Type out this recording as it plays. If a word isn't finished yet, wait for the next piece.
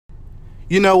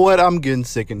You know what? I'm getting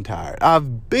sick and tired.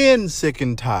 I've been sick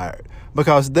and tired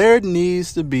because there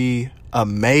needs to be a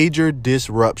major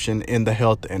disruption in the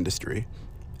health industry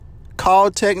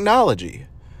called technology,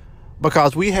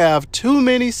 because we have too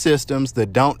many systems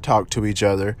that don't talk to each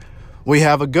other. We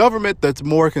have a government that's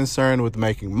more concerned with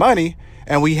making money,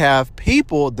 and we have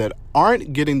people that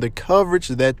aren't getting the coverage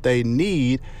that they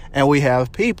need, and we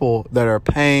have people that are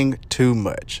paying too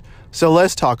much. So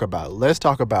let's talk about it. Let's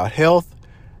talk about health,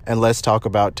 and let's talk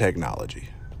about technology.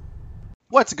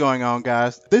 What's going on,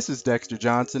 guys? This is Dexter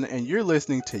Johnson, and you're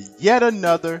listening to yet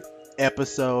another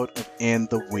episode of In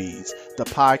the Weeds, the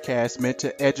podcast meant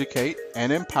to educate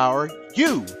and empower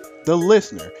you, the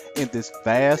listener, in this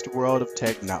vast world of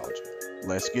technology.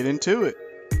 Let's get into it.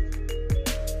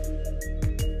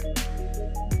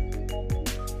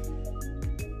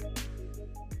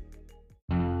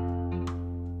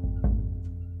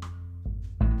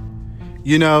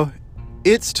 You know,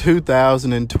 it's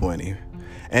 2020,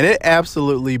 and it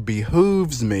absolutely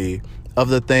behooves me of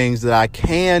the things that I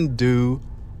can do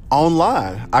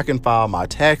online. I can file my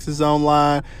taxes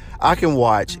online. I can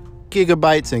watch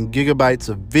gigabytes and gigabytes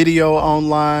of video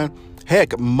online.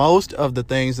 Heck, most of the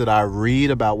things that I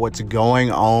read about what's going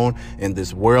on in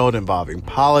this world involving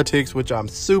politics, which I'm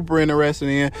super interested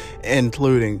in,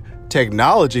 including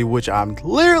technology, which I'm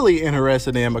clearly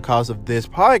interested in because of this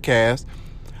podcast,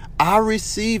 I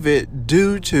receive it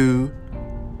due to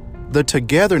the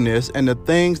togetherness and the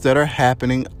things that are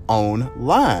happening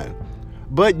online.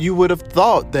 But you would have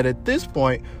thought that at this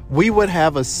point, we would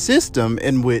have a system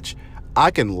in which I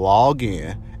can log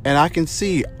in and I can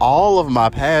see all of my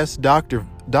past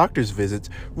doctor's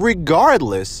visits,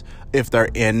 regardless if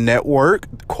they're in network,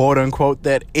 quote unquote,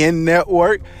 that in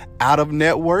network, out of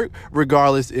network,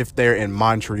 regardless if they're in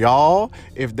Montreal,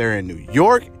 if they're in New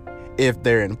York, if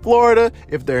they're in Florida,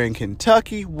 if they're in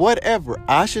Kentucky, whatever.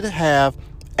 I should have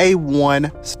a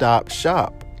one-stop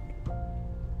shop.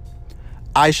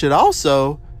 I should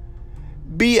also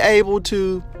be able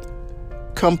to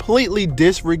completely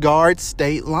disregard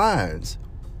state lines.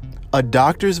 A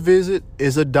doctor's visit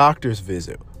is a doctor's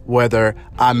visit, whether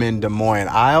I'm in Des Moines,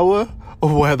 Iowa,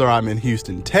 or whether I'm in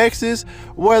Houston, Texas,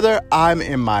 whether I'm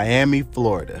in Miami,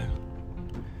 Florida.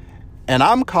 And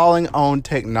I'm calling on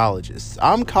technologists.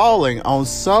 I'm calling on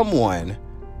someone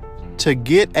to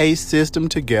get a system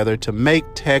together to make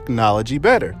technology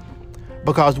better.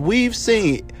 Because we've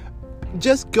seen,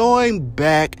 just going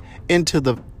back into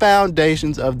the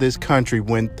foundations of this country,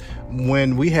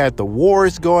 when we had the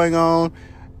wars going on,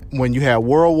 when you had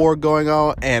World War going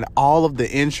on, and all of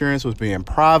the insurance was being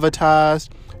privatized.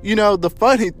 You know, the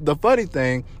funny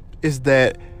thing is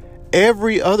that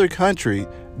every other country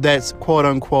that's quote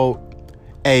unquote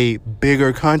a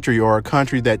bigger country or a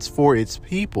country that's for its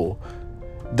people,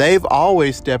 they've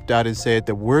always stepped out and said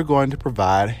that we're going to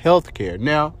provide health care.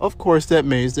 Now, of course, that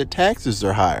means that taxes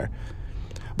are higher.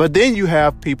 But then you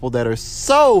have people that are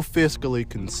so fiscally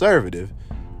conservative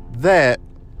that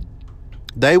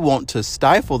they want to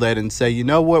stifle that and say, you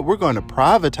know what, we're going to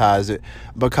privatize it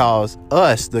because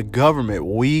us, the government,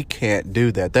 we can't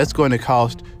do that. That's going to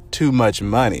cost too much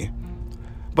money.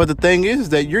 But the thing is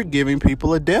that you're giving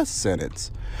people a death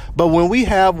sentence. But when we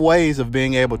have ways of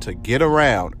being able to get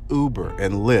around, Uber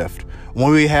and Lyft,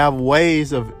 when we have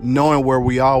ways of knowing where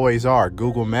we always are,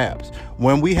 Google Maps,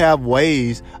 when we have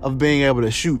ways of being able to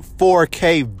shoot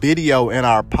 4K video in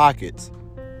our pockets,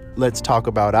 let's talk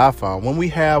about iPhone. When we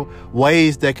have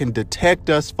ways that can detect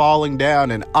us falling down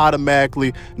and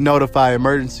automatically notify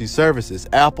emergency services,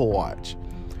 Apple Watch.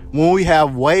 When we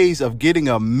have ways of getting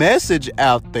a message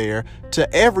out there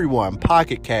to everyone,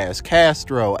 Pocket Cast,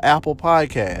 Castro, Apple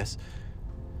Podcasts.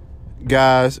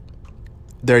 Guys,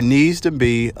 there needs to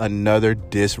be another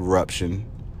disruption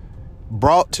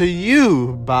brought to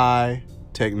you by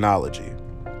technology.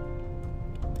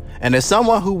 And as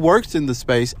someone who works in the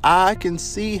space, I can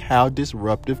see how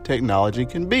disruptive technology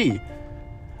can be.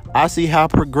 I see how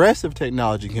progressive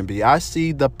technology can be. I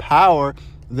see the power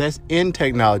that's in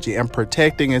technology and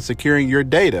protecting and securing your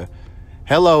data.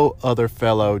 Hello, other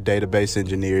fellow database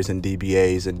engineers and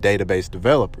DBAs and database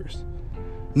developers.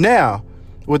 Now,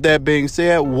 with that being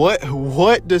said,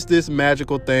 what does this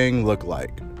magical thing look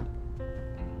like?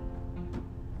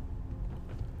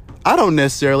 I don't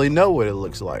necessarily know what it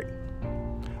looks like.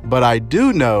 But I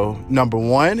do know, number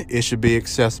one, it should be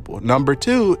accessible. Number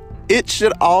two, it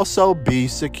should also be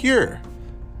secure.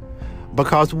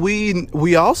 Because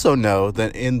we also know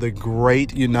that in the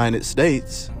great United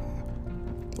States,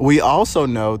 we also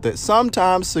know that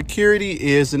sometimes security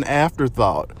is an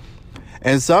afterthought.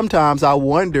 And sometimes I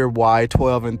wonder why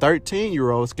 12 and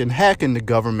 13-year-olds can hack into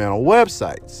governmental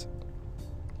websites.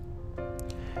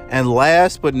 And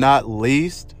last but not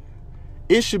least,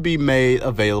 it should be made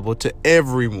available to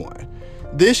everyone.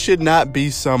 This should not be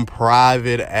some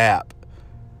private app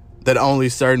that only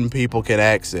certain people can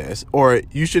access, or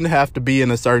you shouldn't have to be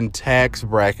in a certain tax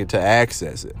bracket to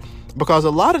access it. Because a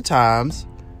lot of times,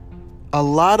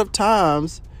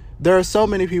 there are so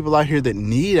many people out here that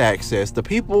need access. The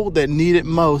people that need it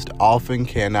most often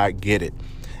cannot get it.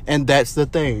 And that's the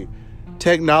thing.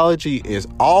 Technology is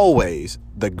always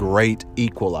the great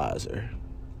equalizer.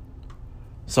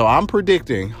 So I'm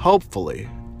predicting, hopefully,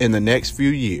 in the next few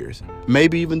years,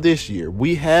 maybe even this year,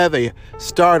 we have a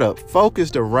startup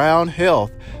focused around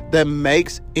health that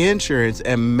makes insurance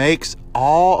and makes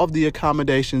all of the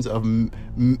accommodations of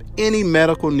any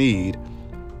medical need.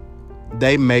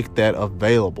 They make that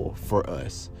available for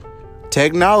us.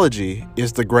 Technology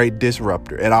is the great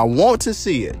disruptor, and I want to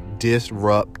see it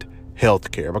disrupt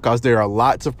healthcare because there are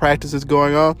lots of practices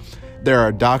going on. There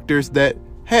are doctors that,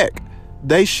 heck,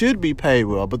 they should be paid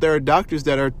well, but there are doctors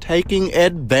that are taking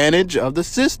advantage of the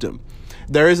system.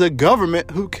 There is a government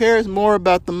who cares more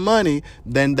about the money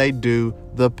than they do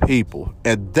the people,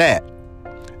 and that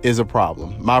is a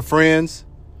problem. My friends,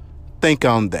 think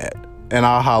on that, and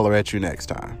I'll holler at you next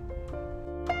time.